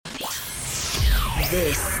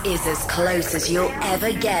This is as close as you'll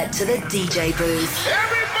ever get to the DJ booth.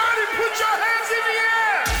 Everybody put your hands in the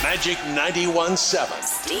air! Magic 91.7.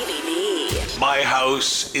 Stevie B. My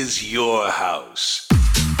house is your house.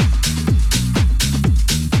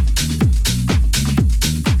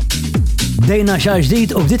 Dejna xar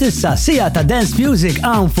ġdid u bdiet issa sija ta' dance music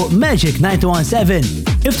hawn fuq Magic 91.7.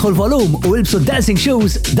 Iftħu l-volum u ilbsu dancing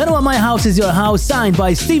shoes, dan huwa My House is Your House signed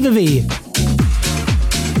by Stevie V.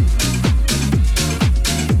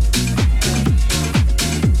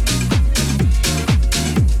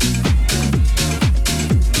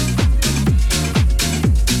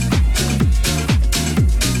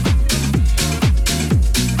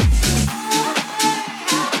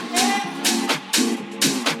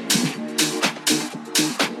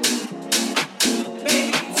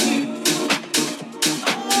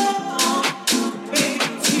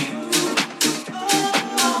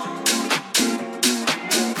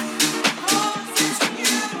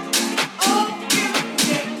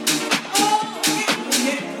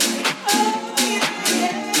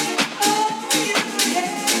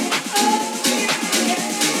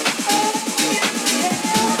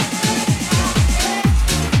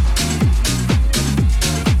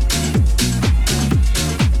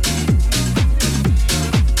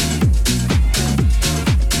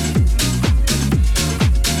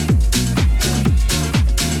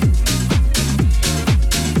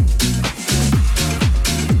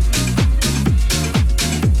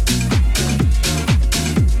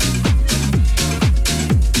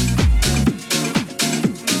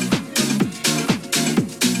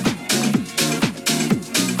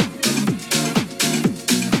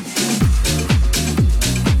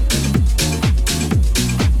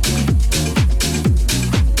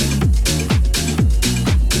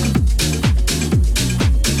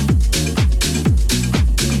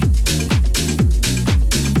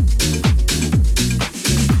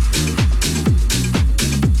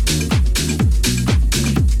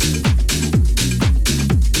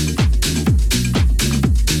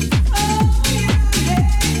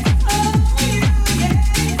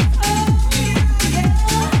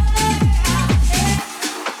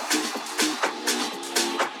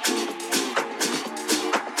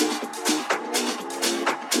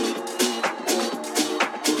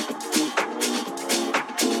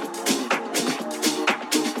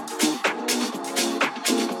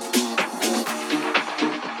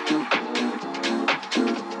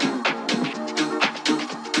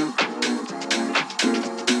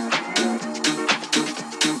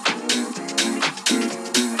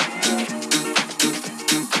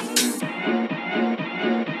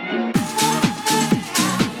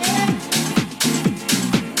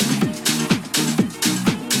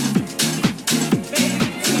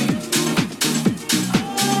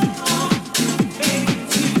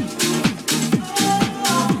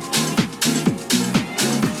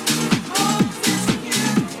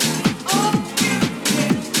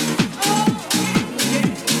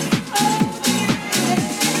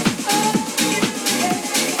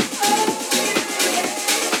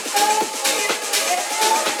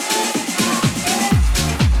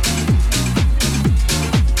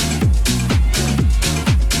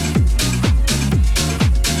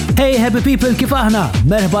 Hey happy people, kif aħna?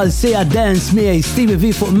 Merħba l-sija dance miegħi Stevie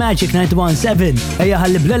V fuq Magic 91.7. Ejja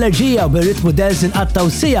ħalli bl-enerġija u bil-ritmu dance inqattaw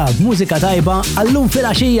sija b'mużika tajba għallum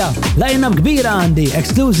fil-għaxija. Line-up kbira għandi,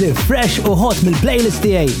 exclusive, fresh u hot mill-playlist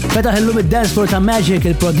tiegħi. Fetaħ illum id-dance floor ta' Magic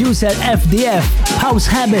il-producer FDF, House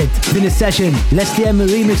Habit din is-session. L-STM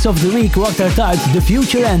remix of the week u aktar tard The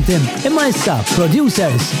Future Anthem. Imma issa,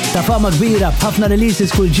 producers ta' fama kbira b'ħafna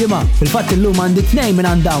releases kull ġimgħa. Fil-fatt illum għandi tnejn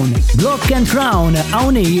minn għand dawn. Block and Crown,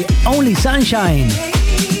 Awni, Only Sunshine. Bye.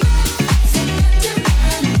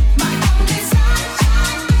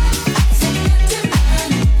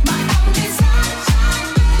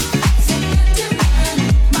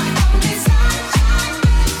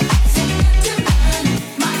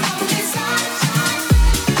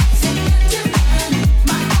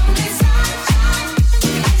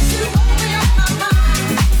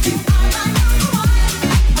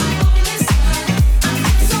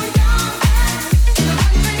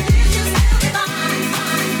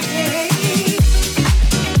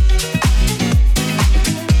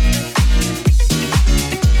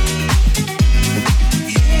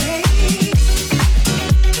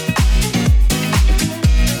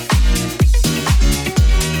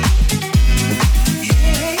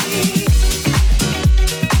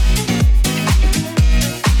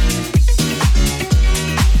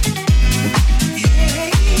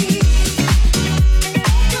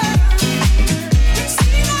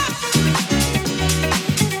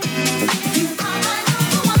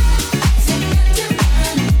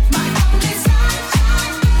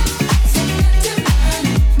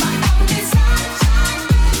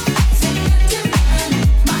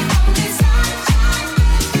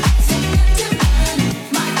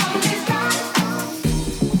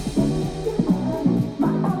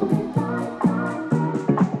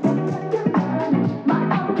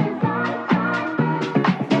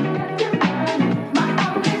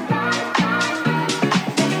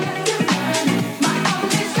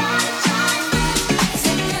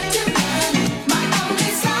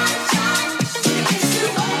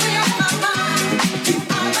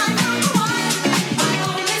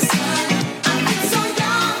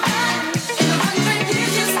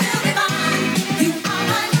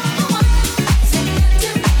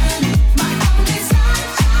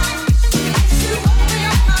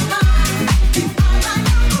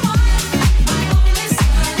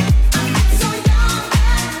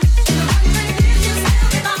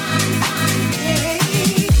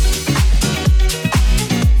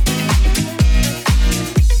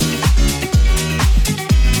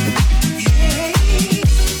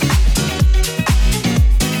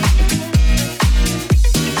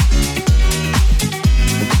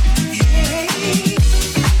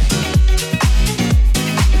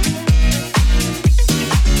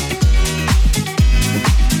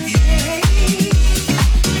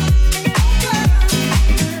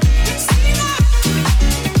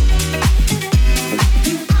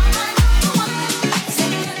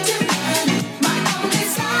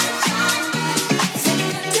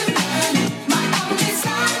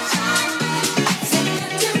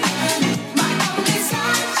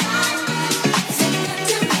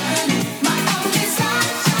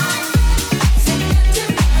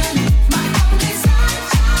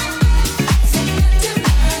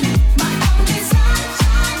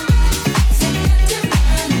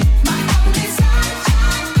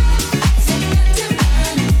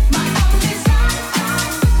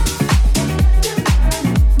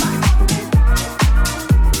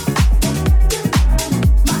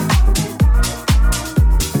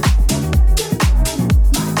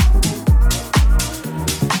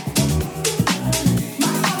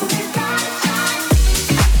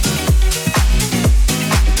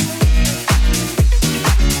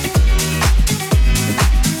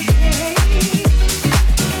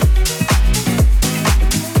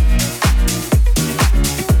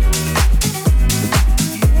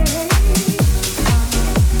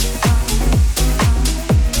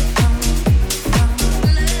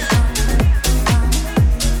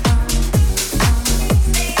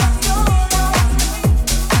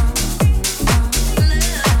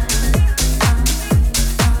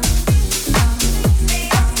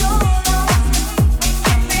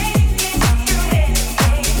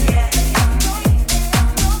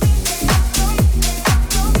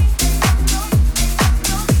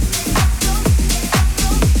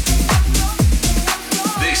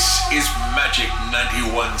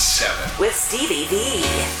 Stevie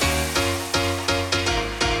V.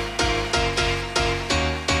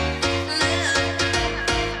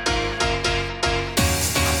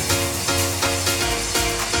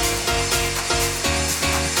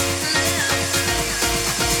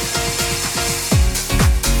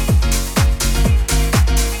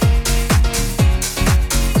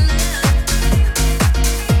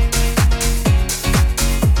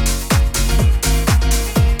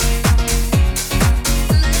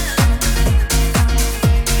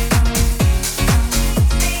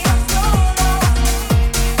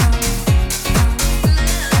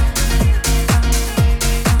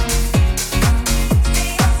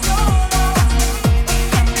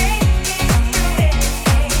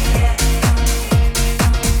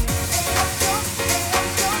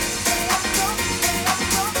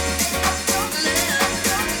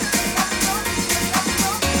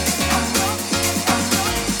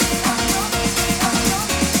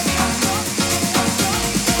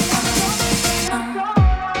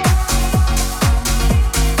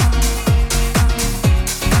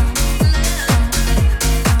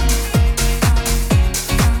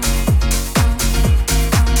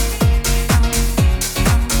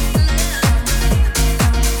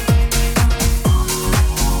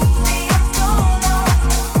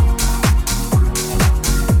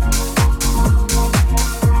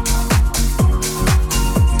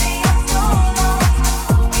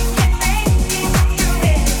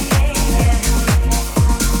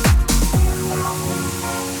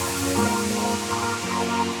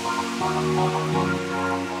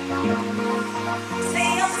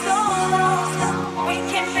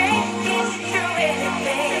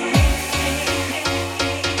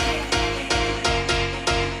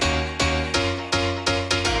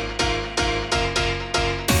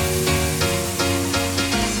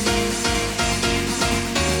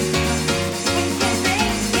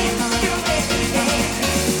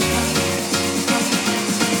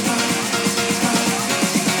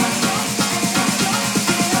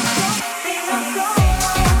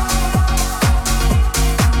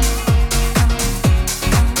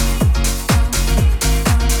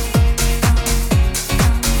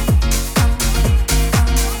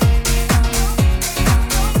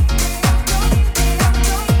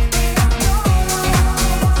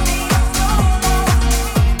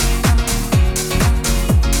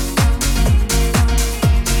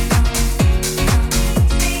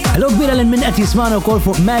 Kbira l min qed jismana wkoll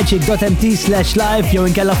fuq magic.mt/live jew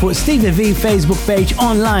inkella fuq Stevie V Facebook page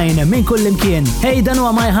online minn kull imkien. Hey, dan huwa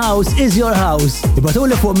My House is Your House.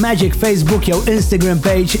 Ibatuli fuq Magic Facebook jew Instagram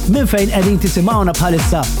page minn fejn qegħdin tisimgħuna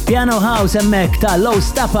bħalissa. Piano House hemmhekk ta' Low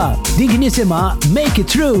Stappa. Dik nisimha Make It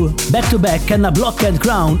True. Back to back kellna Block and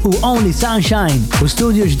Crown u Only Sunshine. U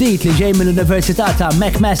studju ġdid li ġej mill-Università ta'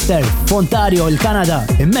 McMaster, Ontario, il-Kanada,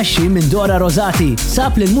 immexxi minn Dora Rosati.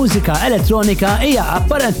 Sab li l-mużika elettronika hija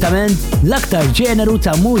apparentament l-aktar ġeneru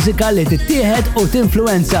ta' mużika li tittieħed u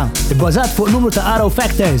tinfluenza. Ibbażat fuq numru ta' arrow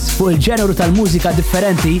factors fuq il-ġeneru tal-mużika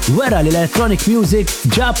differenti, wera li l-electronic music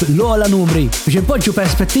ġab l-ola numri. Biex impoġġu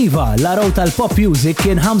perspettiva, l-arrow tal-pop music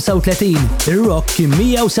kien 35, il-rock kien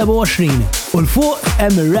 127, u l-fuq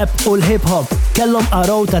hemm il-rap u l-hip hop kellhom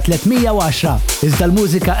arrow ta' 310. Iżda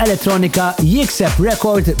l-mużika elettronika jikseb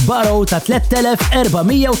rekord barrow ta'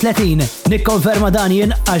 3430. Nikkonferma dan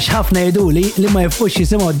jien għax ħafna jeduli li ma jifux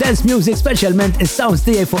jisimgħu dance music, specialment is-sounds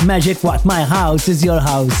tiegħi fuq Magic waqt My House is Your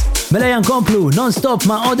House. Mela jankomplu non-stop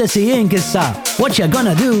ma' Odyssey Inc. issa. What you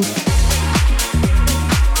gonna do?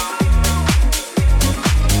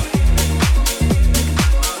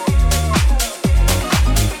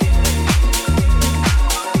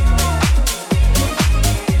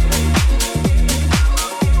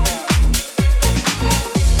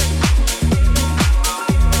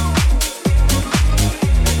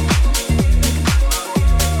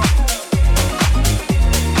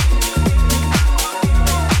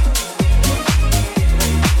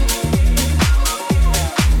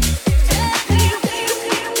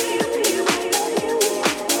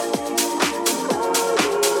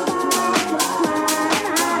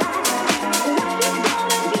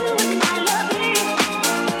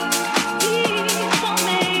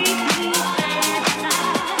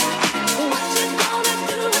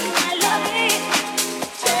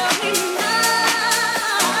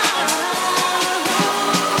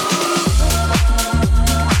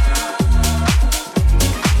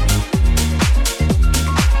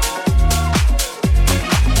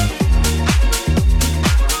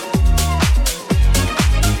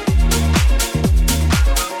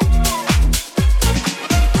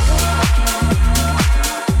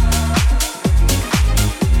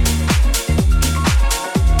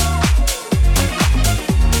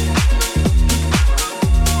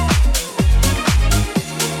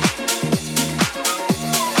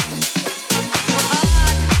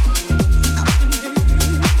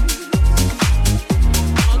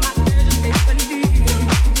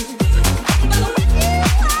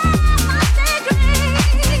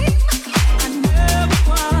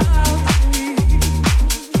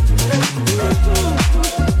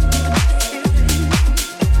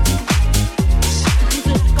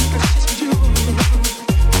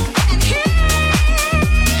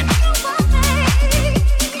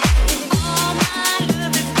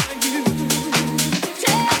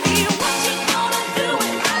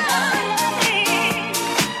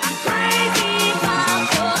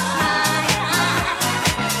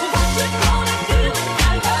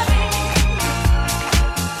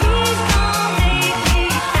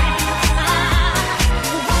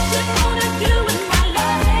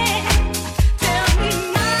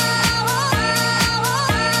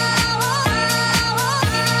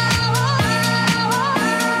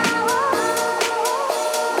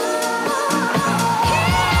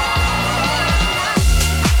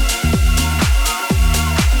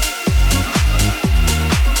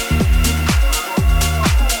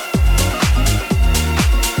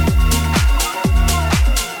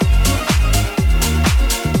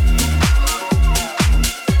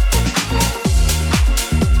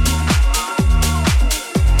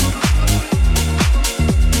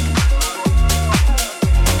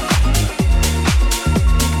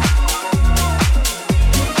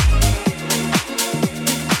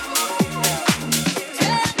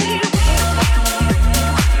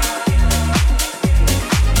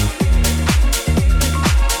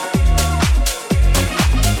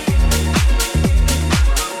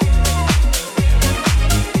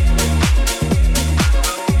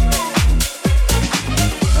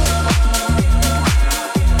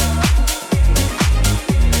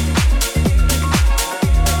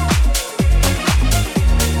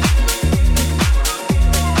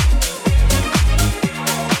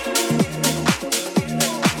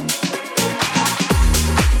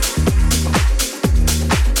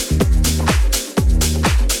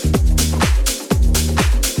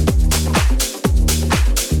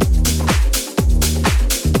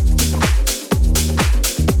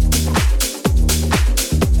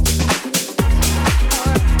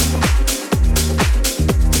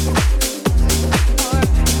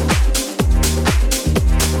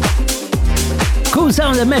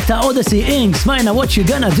 L-emek ta' Odyssey Inc. smajna What You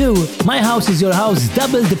Gonna Do, My House Is Your House,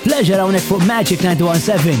 Double the Pleasure hawnhekk fuq Magic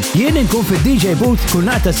 91.7. Jien inkun fid-DJ booth kull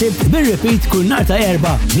nhar ta' sibt, bir-repeat kull nhar ta'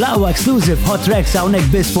 erba'. Bl-aqwa exclusive hot tracks hawnhekk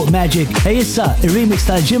biss fuq Magic. Issa ir-remix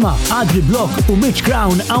tal-ġimgħa Adri Block u Mitch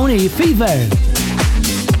Crown hawnhi Fever.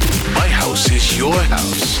 My house is your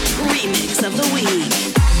house. Remix of the week.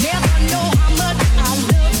 Never know how much I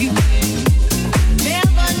love you.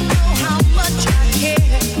 Never know how much I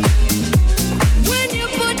care. When you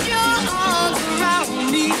put your arms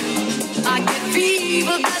around me, I get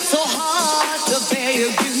fever that's so hard to bear. You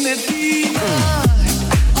give me fever.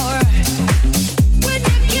 Alright. When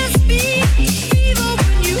you kiss me, fever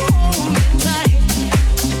when you hold me tight.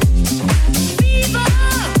 Fever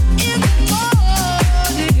in the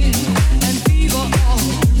morning and fever all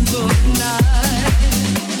the night.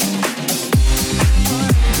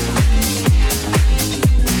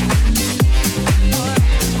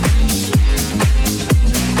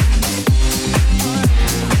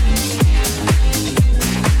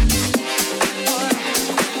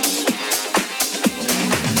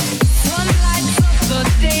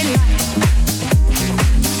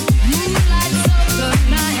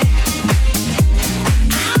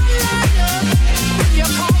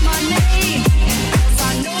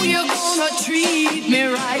 Treat me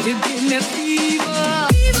right, you give me fever.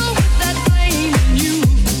 Fever with that flame in you.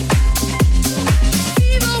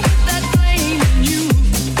 Fever with that flame in you.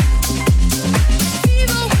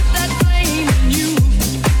 Fever with that flame in you.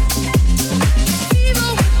 Fever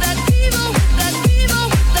with that, fever with that, fever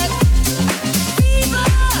with that. Fever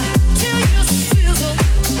till you sizzle.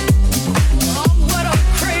 Oh, what a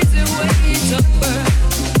crazy way to burn.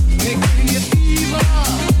 They give you fever.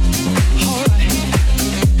 Alright.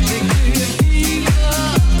 They give you fever.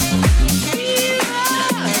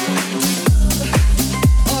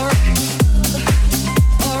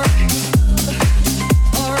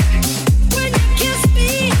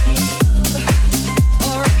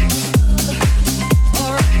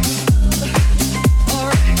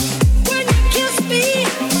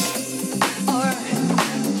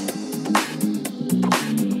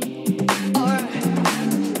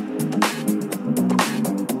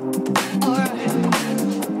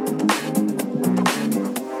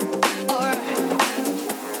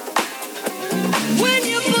 When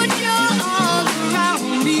you put your arms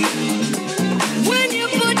around me, when you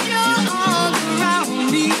put your arms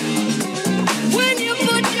around me, when you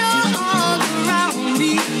put your arms around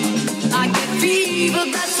me, I get fever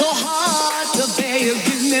that's so hard to bear. You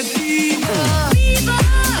give me fever, fever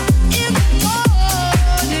in the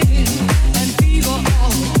morning and fever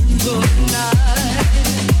all the night.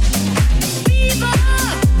 Fever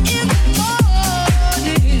in the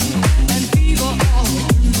morning and fever all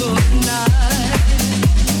the night.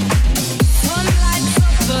 Sun lights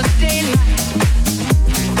up the daylight,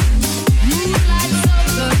 moon lights up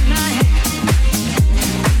the night.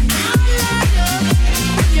 I light up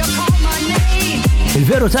when you call my name.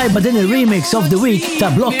 Il-veru tajba din il-remix of the week ta'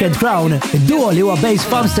 Block and Crown, id-duo li huwa based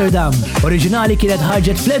f'Amsterdam. Oriġinali kienet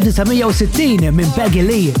ħarġet fl-1960 minn Peggy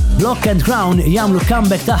Lee. Block and Crown jagħmlu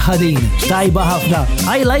comeback tagħha din. Tajba ħafna.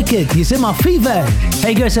 I like it, jisimha Fever.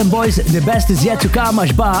 Hey girls and boys, the best is yet to come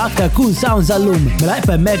għax baħ aktar cool sounds għallum. Mela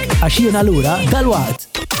hemmhekk għax jiena lura dal-waqt.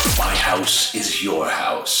 My house is your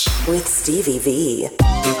house. With Stevie V.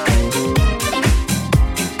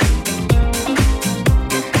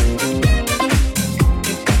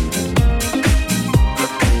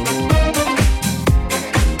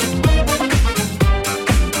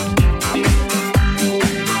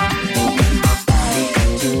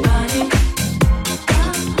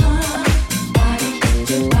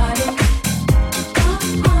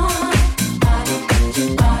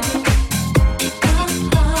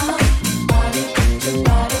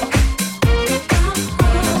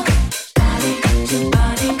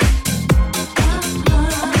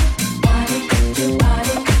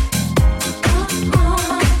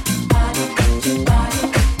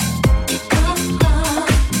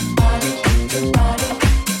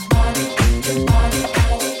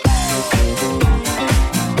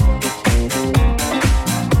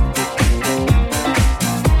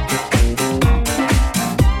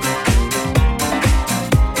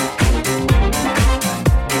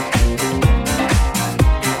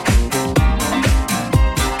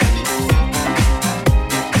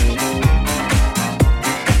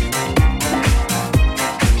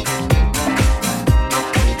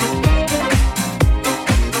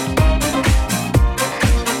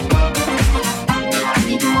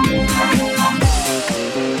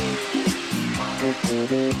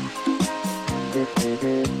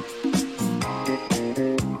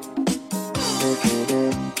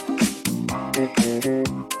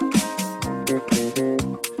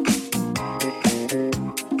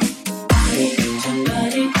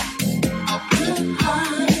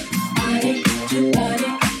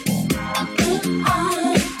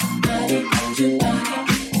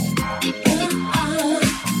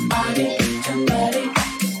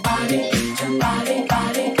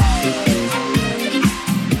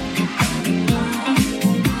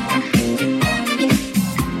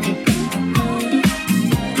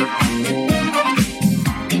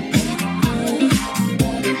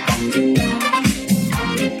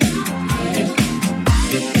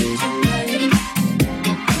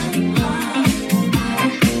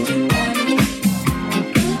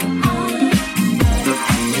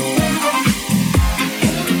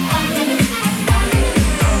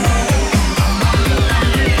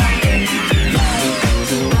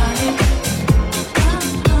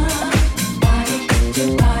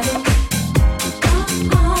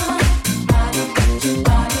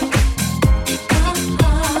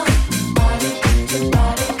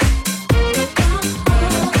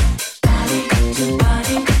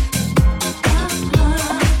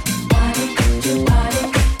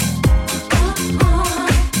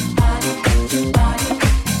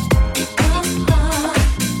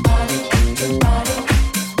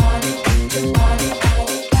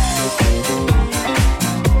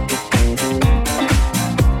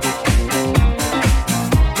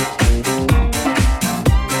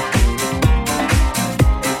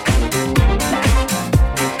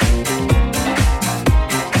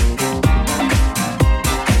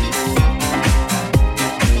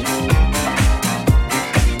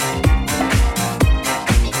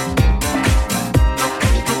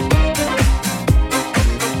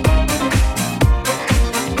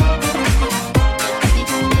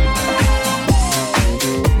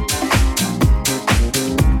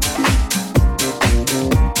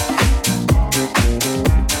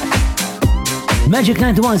 Magic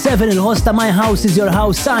 91.7 il-hosta My House is Your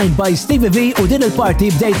House signed by Stevie V u din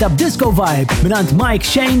il-party bdejta b'disco vibe minant Mike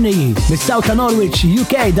Shaney mis-South ta' Norwich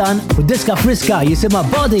UK dan u diska friska jisima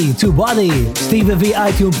Body to Body. Stevie V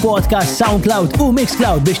iTunes Podcast, SoundCloud u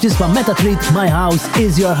Mixcloud biex tisma' meta trid My House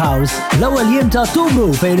is Your House. L-ewwel jiem ta'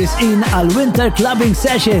 Ottubru fejn risqin għal Winter Clubbing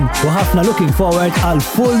Session u ħafna looking forward għal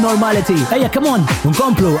full normality. Ejja come on,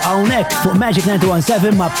 nkomplu hawnhekk fuq Magic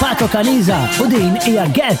 91.7 ma' Paco Caniza u din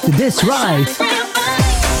hija Get This Right.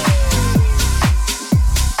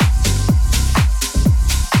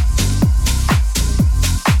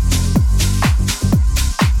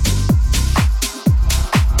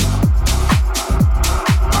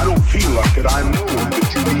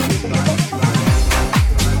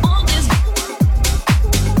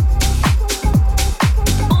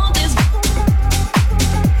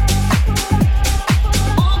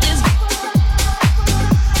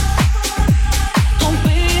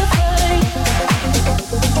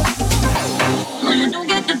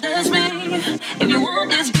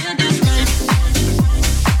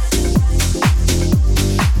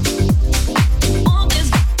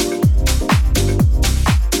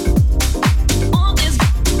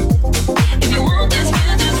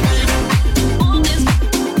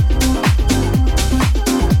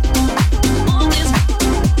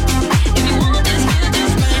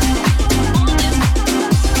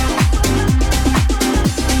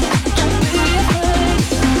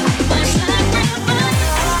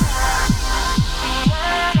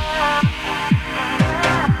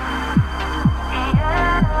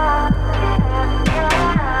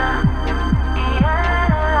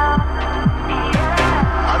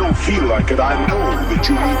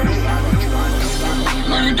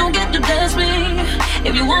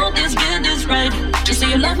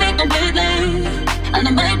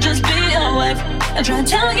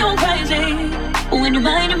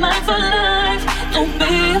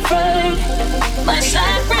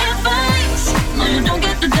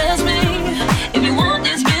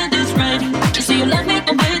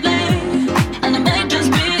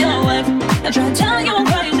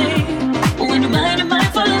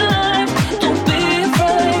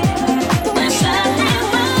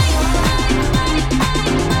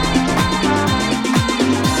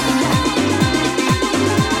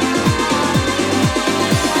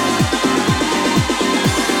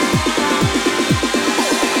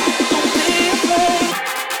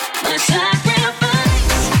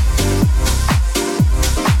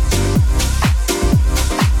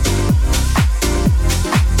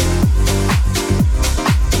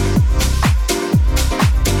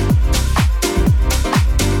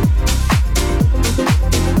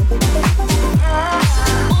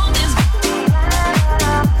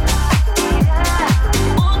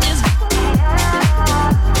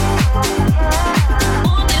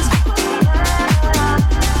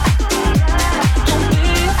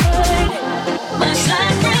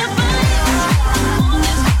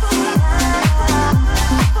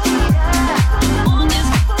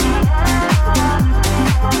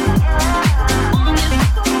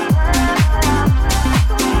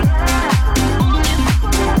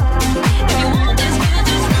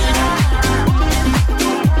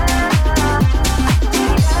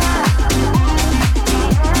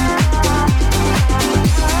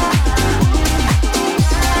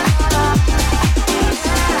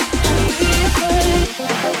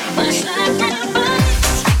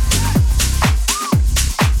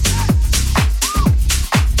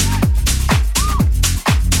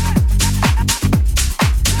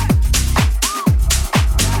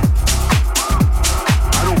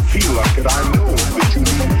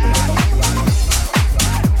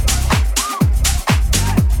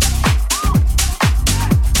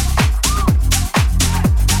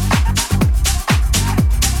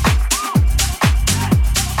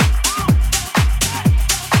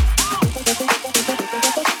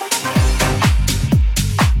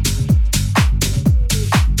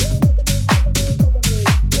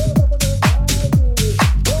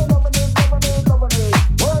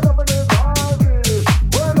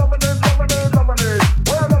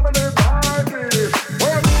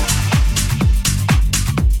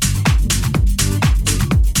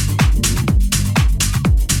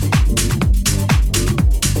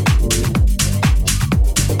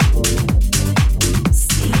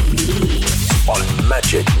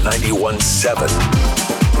 Magic 91.7.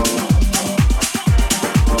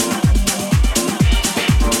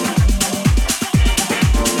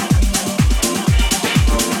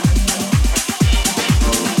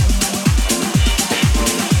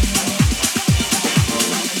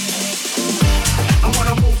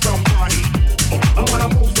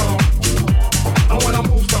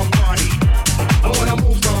 I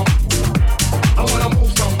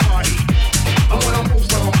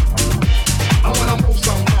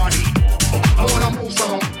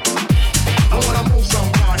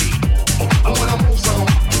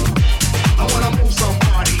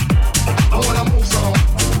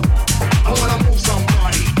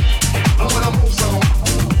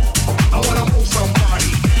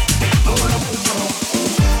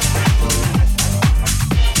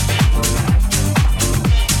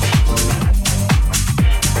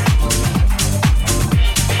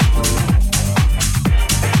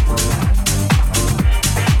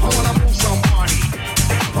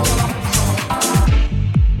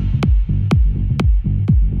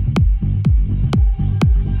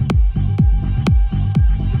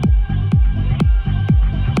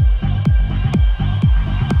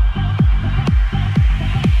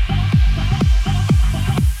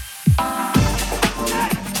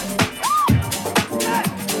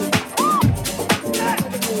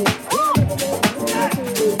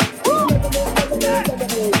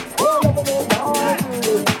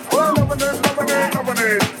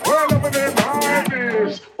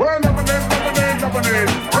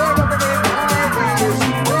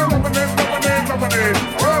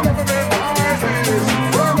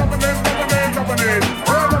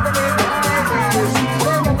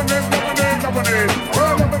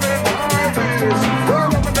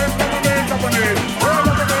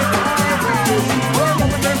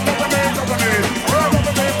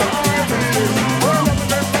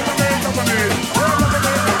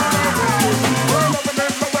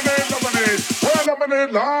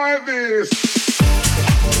with this.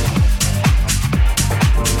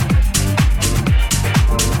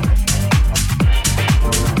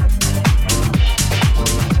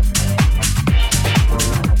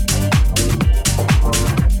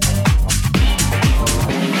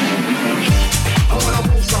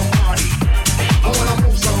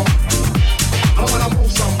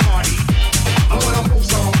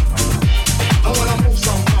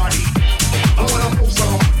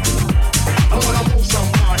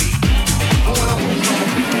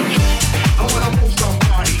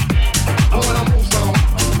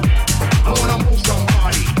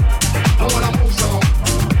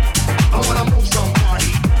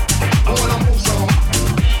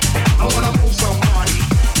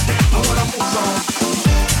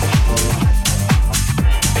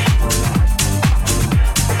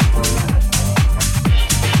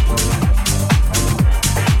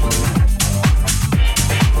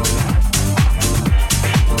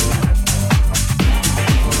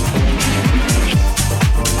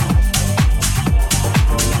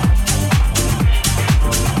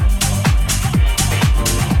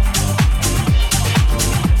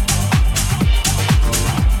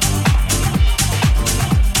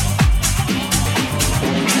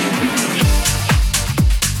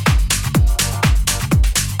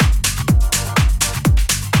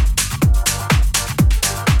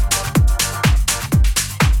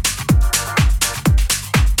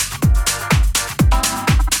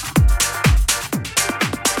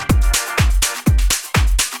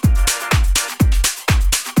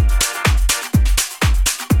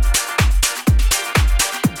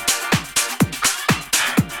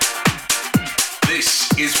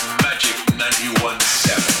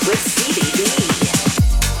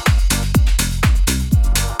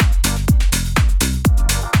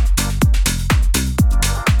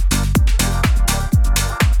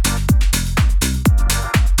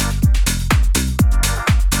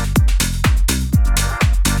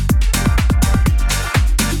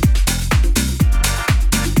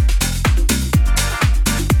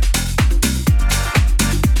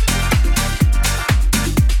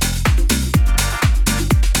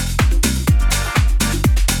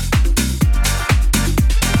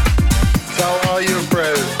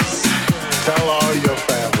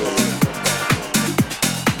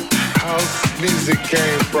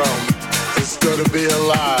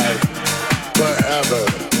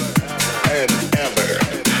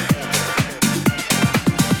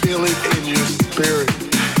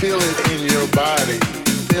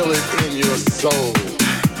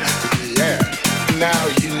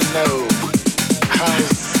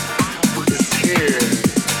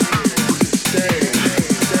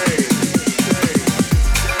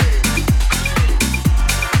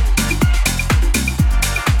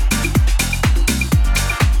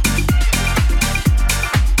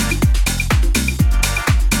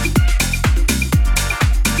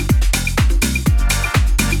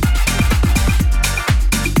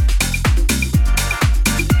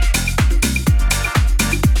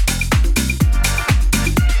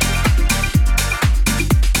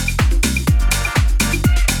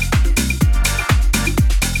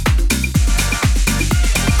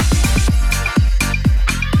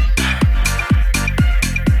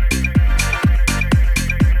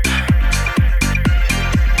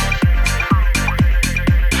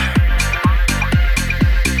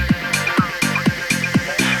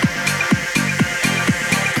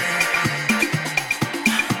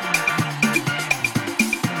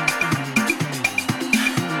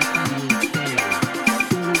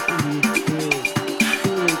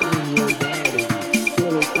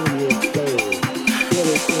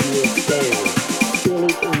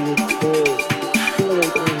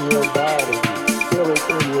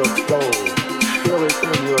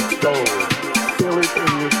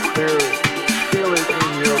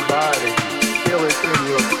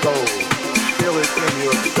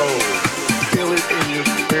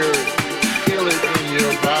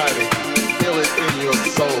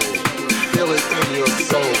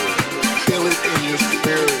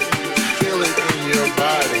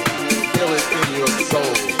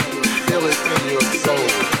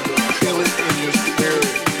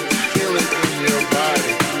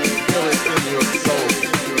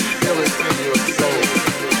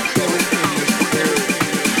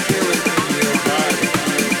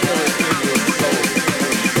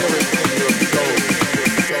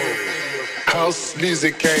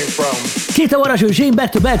 music came from. Kita wara xulxin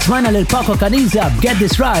back to back smajna lil Paco Caniza b'Get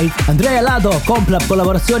This Right, Andrea Lado kompla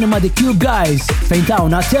b'kollaborazzjoni ma' The Cube Guys fejn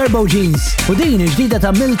tawna Turbo Jeans u din ġdida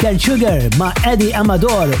ta' Milk and Sugar ma' Eddie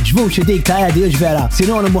Amador ġvuċi dik ta' Eddie uġvera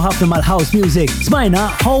sinonimu ħafna mal-house music. Smajna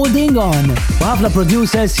Holding On u ħafna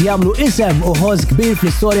producers jagħmlu isem u ħoż kbir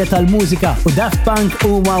fl-istorja tal-mużika u Daft Punk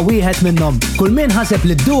huma wieħed minnhom. Kull min ħaseb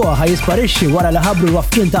li d-duo ħajisparixxi wara li ħabru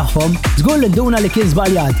l-wafkien tagħhom, żgur li nduna li kien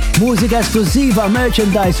żbaljat. Mużika esklużiva,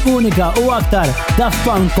 merchandise unika u aktar, Daft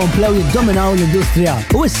Punk komplew jiddominaw l-industrija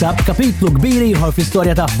u issa kapitlu kbir ieħor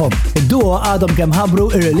fl-istorja tagħhom. Id-duo għadhom kemm ħabbru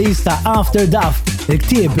ir-release ta' After Daft,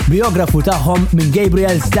 il-ktieb biografu tagħhom minn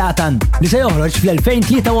Gabriel Zlatan li se joħroġ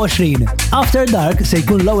fl-2023. After Dark se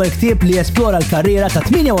jkun l-ewwel ktieb li esplora l-karriera ta'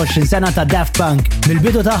 28 sena ta' Daft Punk.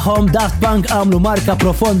 Mill-bidu tagħhom Daft Punk għamlu marka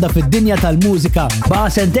profonda fid-dinja tal-mużika.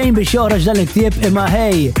 Baqa' sentejn biex joħroġ dan il-ktieb imma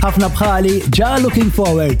ħej, ħafna bħali ġa looking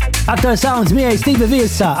forward. Aktar sounds miegħi Stevie V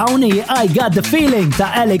issa hawnhi I Got The Feeling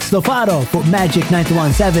ta' Alex Lofaro fuq Magic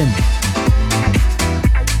 91.7.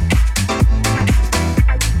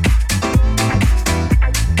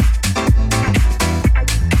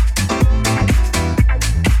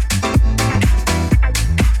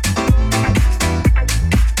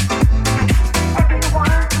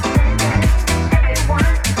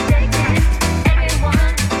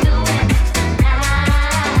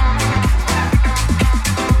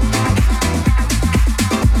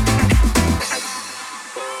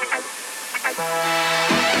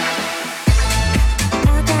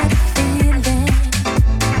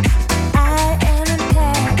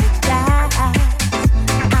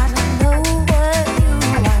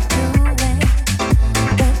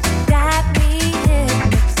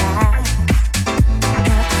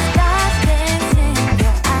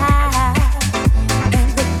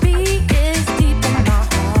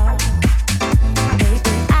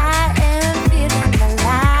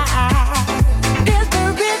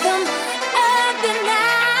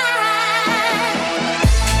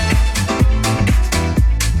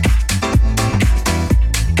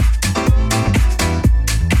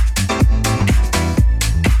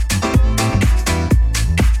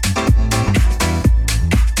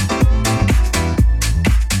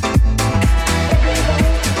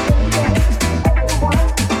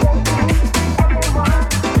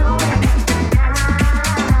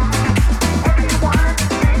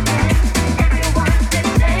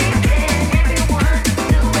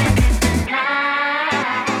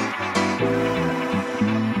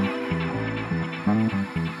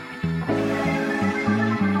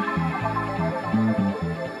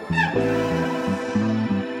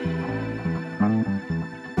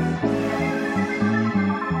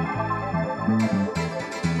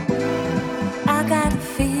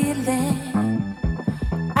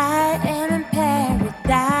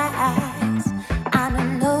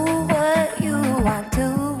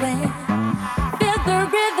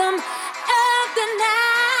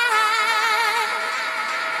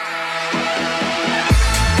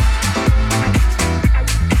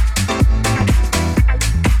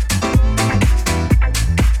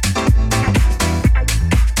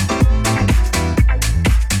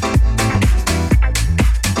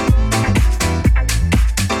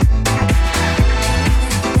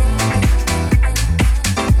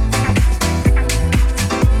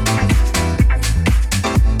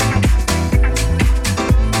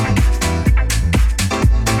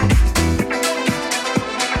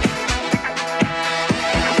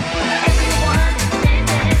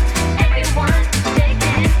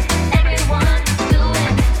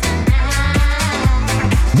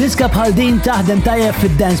 Diska bħal din taħdem tajjeb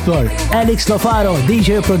fid-dance floor. Alex Lofaro,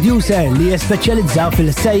 DJ u producer li jespeċjalizza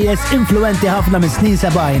fil-sejjes influenti ħafna minn snin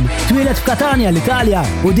 70. Twilet f'Katania l-Italja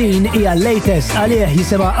u din hija latest għalih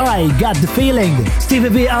jisema I Got The Feeling. Stevie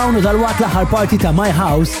V għawnu dal-waqt l-aħħar party ta' My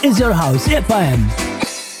House Is Your House. Ibqa' hemm.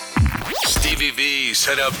 Stevie V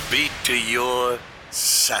set a beat to your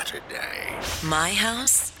Saturday. My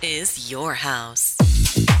house is your house.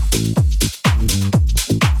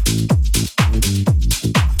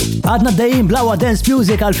 Għadna d-dajin blawa dance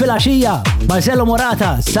music għal-filaxija. Marcelo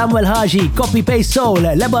Morata, Samuel Haji, Copy Paste Soul,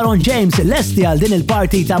 LeBaron James, Lesti għal din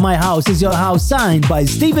il-party ta' My House Is Your House signed by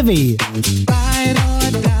Stevie V. Ride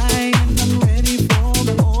or die, I'm ready for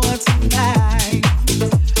more tonight.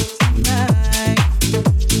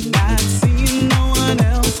 Not seeing no one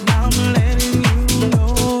else, I'm letting you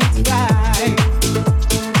know it's right.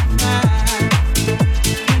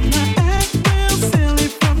 And I act real silly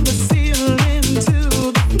from the ceiling to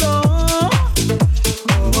the floor.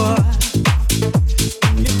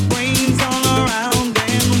 Your brains all around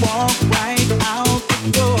and walk right out the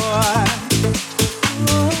door.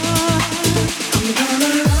 I'm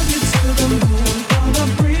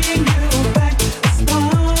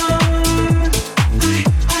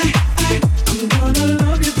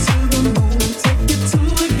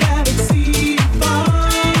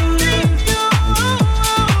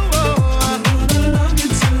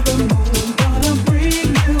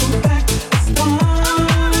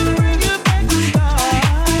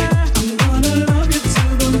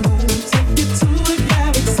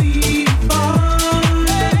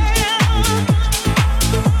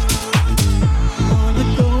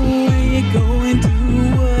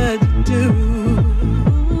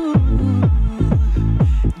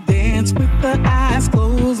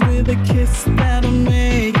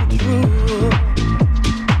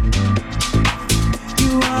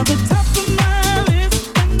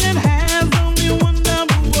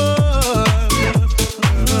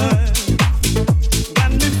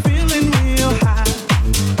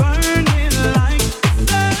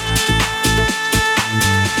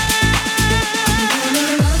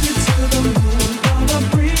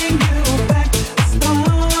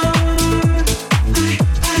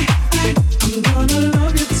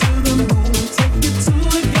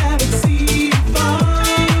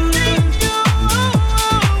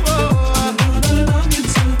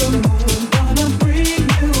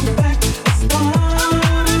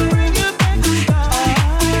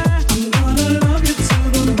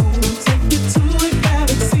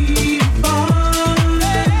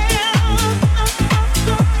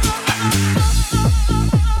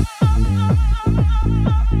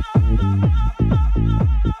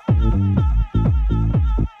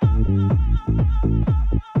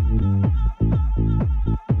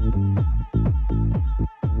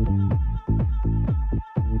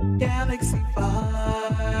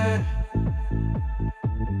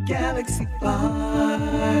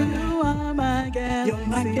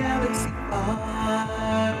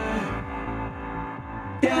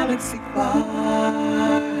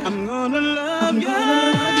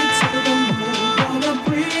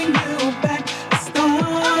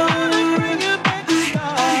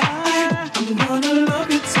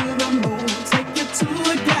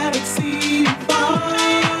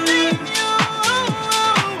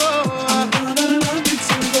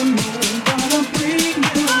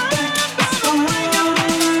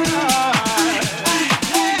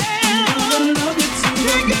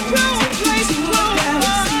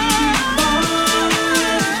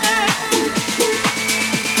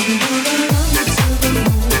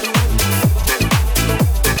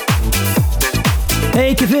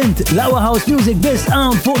L-aqwa house music biss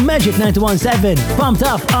għam fuq Magic 91.7. Pumped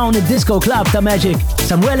up għawn il-disco club ta' Magic.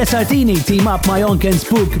 Samuele Sartini team up ma' Yonken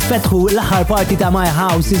Spook fetħu l-aħħar party ta' My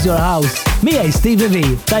House is Your House. Mijaj Stevie V,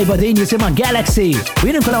 tajba din jisima Galaxy. U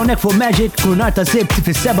jien nkun hawnhekk fuq Magic kun nar ta' sibt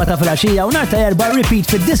fis-7 ta' filgħaxija u nar ta' erba' repeat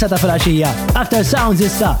fid-9 ta' filgħaxija. Aktar sounds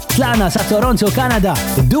issa tlaqna sa' Toronto, Kanada.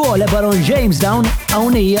 Duo LeBaron James dawn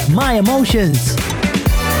hawnhi My Emotions.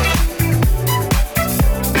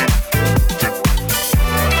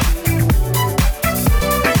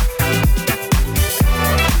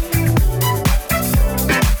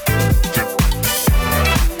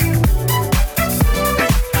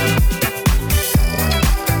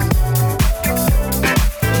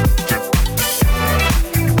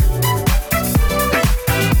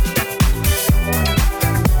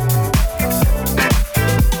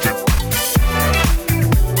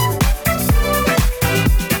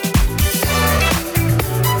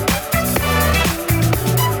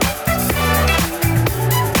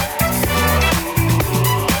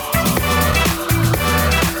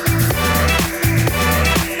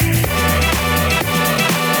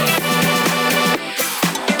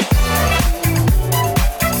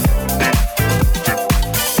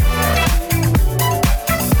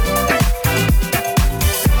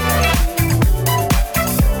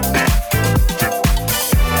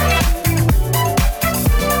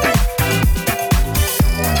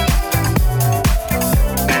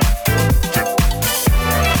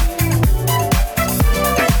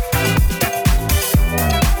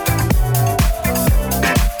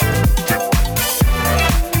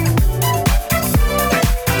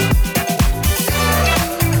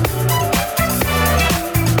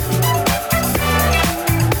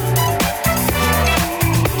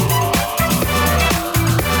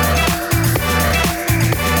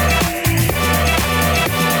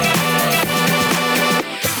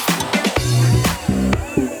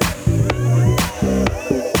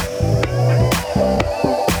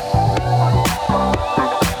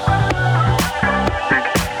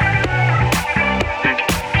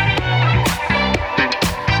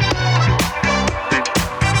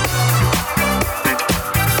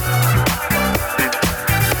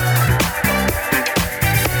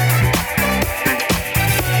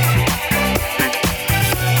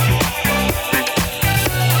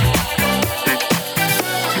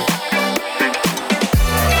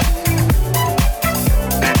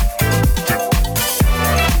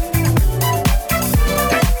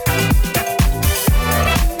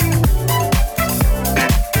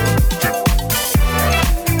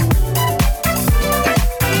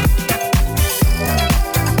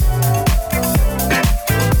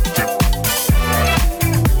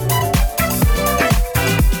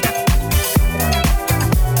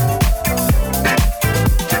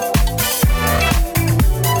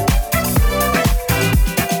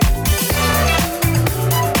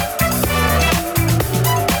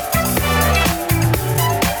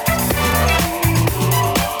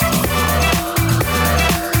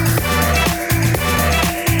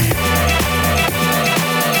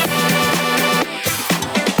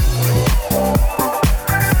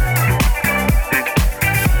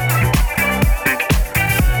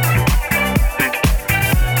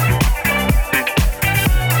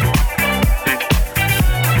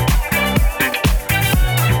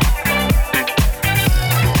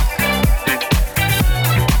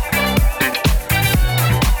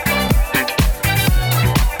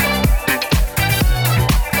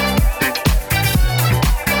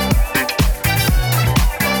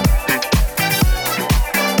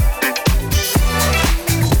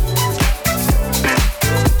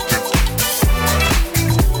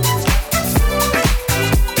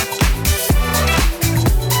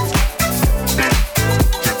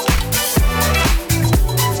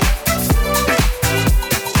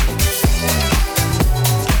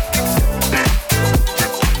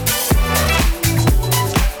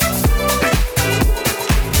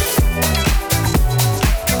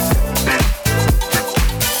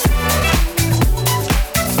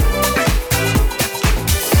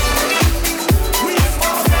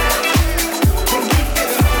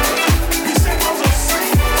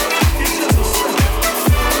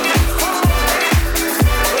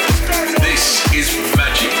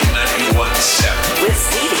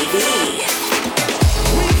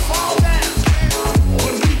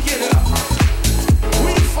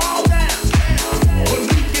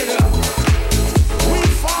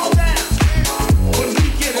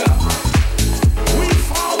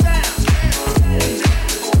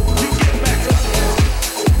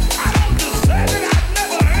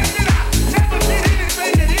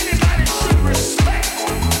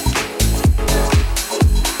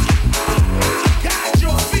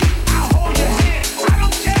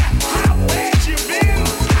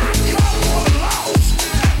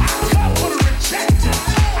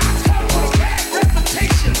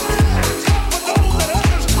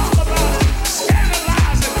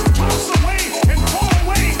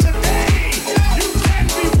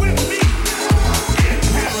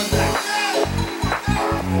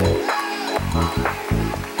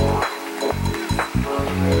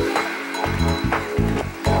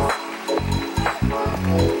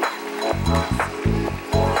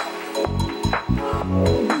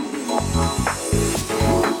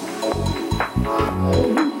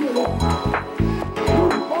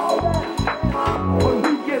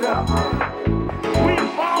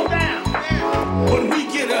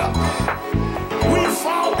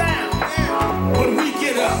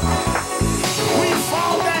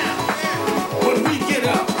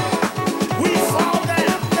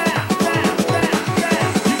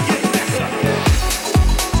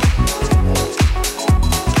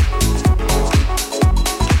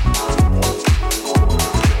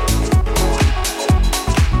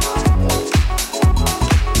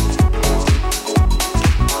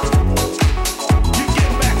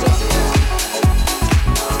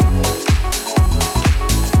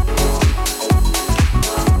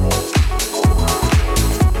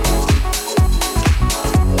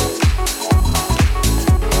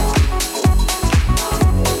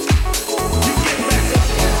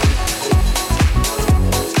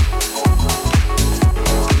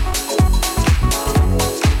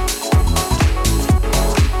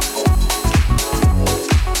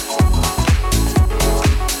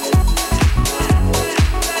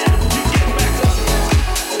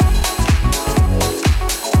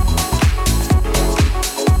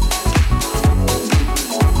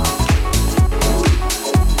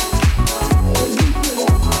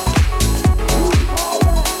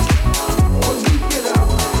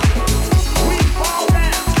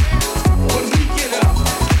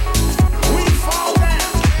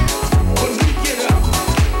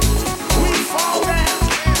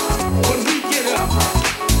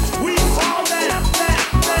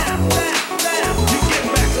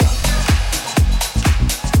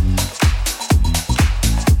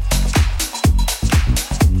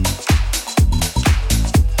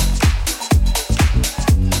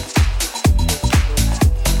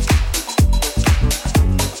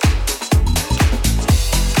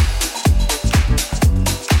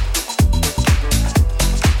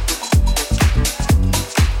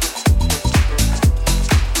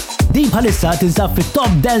 bħalissa tinsab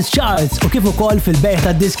fit-Top Dance Charts u kif ukoll fil-bejħ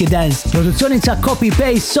tad-diski dance. Produzzjoni ta' Copy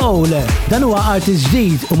Paste Soul. Dan huwa artist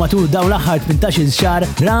ġdid u matul dawn l-aħħar 18 xahar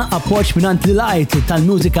ra appoġġ mingħand Light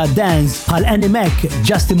tal-mużika dance bħal Annie Mac,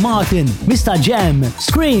 Justin Martin, Mr. Jam,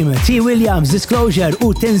 Scream, T. Williams, Disclosure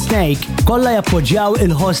u Tin Snake. Kollha jappoġġjaw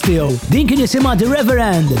il-host tiegħu. Din kien jisimha The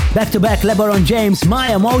Reverend, back to back LeBron James,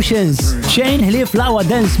 My Emotions. Shane ħlief l-awa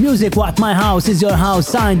dance music waqt My House is Your House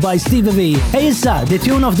signed by Stevie V. Hey issa, the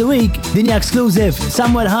tune of the week, dinja exclusive,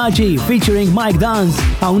 Samuel Haji featuring Mike Dance,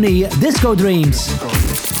 hawnhi Disco Dreams.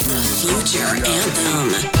 The future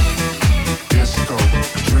anthem. Disco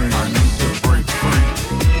dream, I need to break free.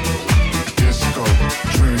 Disco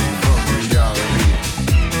dream of reality.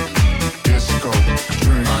 Disco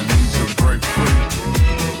dream, I need to break free.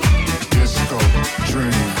 Disco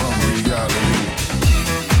dream of reality.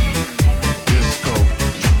 Disco,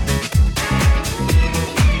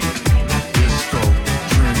 disco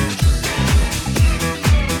dream.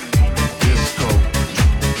 Disco,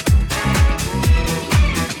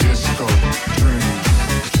 disco dream.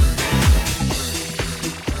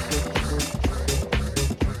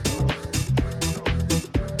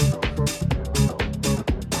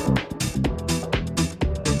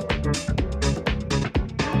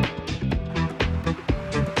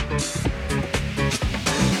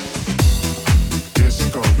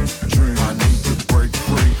 Disco dream, I need to break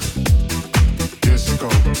free. Disco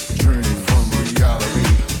dream from reality.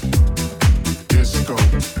 Disco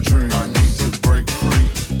dream, I need to break free.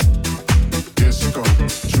 Disco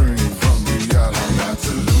dream from reality. I got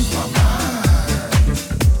to lose my mind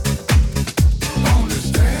on this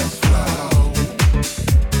dance floor.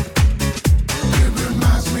 It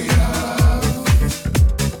reminds me of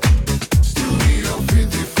Studio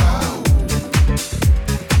 54.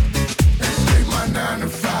 Escape my 9 to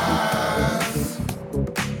 5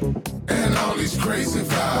 and all these crazy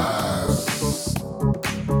vibes.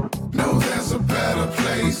 Know there's a better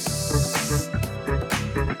place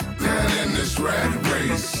than in this rat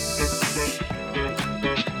race.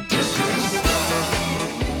 This is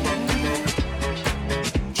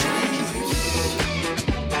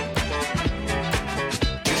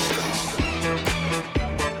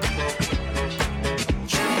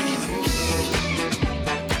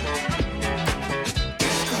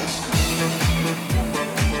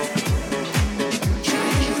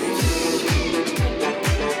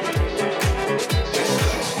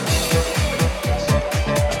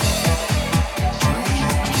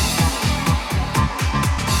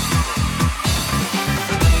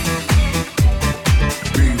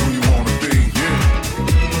be who you wanna be, yeah.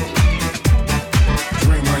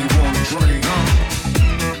 Dream how you wanna dream,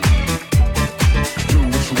 Do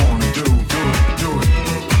what you wanna do, do it.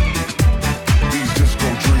 These disco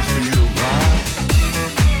dreams for you, right?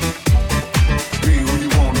 Be who you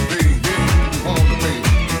wanna be, yeah, who you wanna be.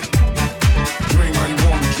 Dream how you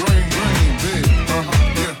wanna dream, big,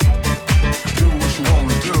 yeah. Do what you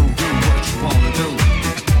wanna do what you wanna do.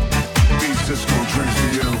 These disco dreams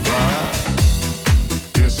for you, right?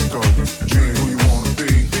 Disco dream who you wanna be,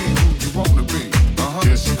 who you wanna be.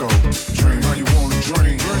 Disco dream how you wanna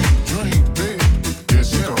dream, big.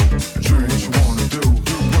 Disco dream what you wanna do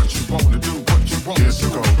what you wanna do, what you wanna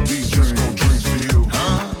disco. These disco dreams for you,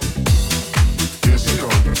 Disco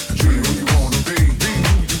dream who you wanna be,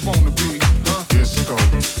 who you wanna be. Disco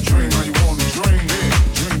dream how you wanna dream,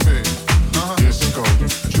 big. Disco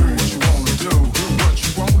dream what you wanna do what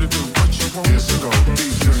you wanna do, what you wanna disco.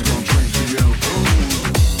 These disco dreams for you.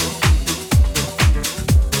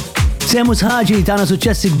 Seamus Haji tana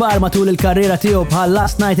suċċessi kbar matul il-karriera tiegħu bħal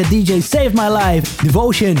Last Night a DJ Save My Life,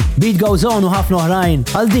 Devotion, Beat Goes On u ħafna oħrajn.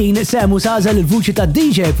 Għal din Seamus għażel il-vuċi ta'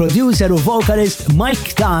 DJ, producer u vocalist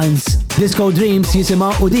Mike Dance. Disco Dreams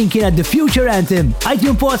jisimha u din kienet The Future Anthem.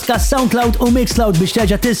 iTunes Podcast, SoundCloud u Mixcloud biex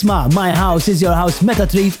terġa' tisma' My House is Your House meta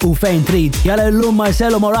trid u fejn trid. Jara llum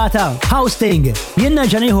Marcelo Morata, Housting. Jien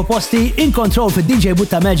nerġa' nieħu posti in control fid-DJ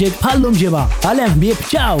Butta Magic bħallum ġimgħa. Għalhem bieb,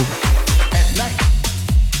 ciao!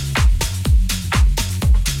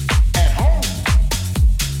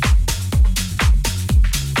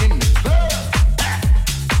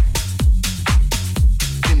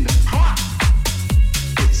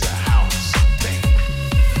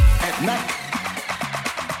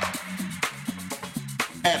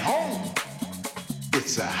 At home,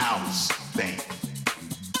 it's a house thing.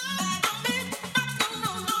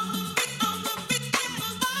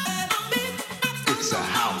 It's a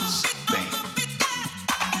house thing.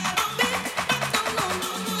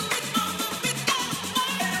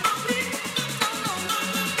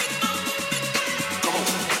 Go.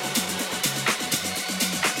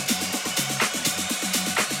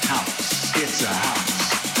 House, it's a house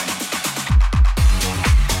thing.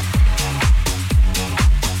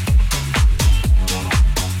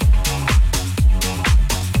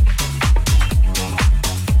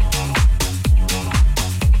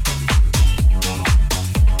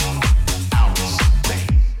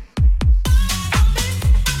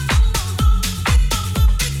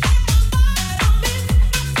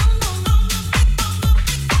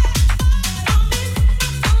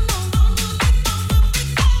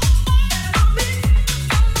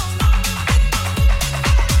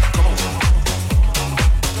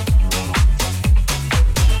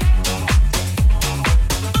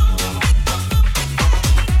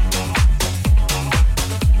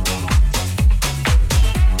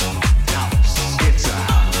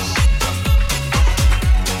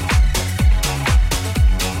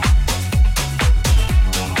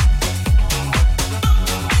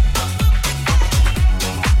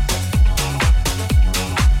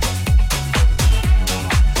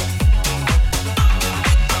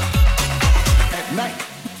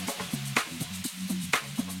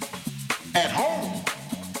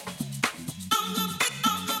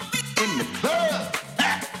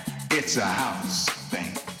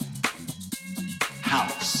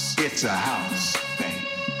 It's a house.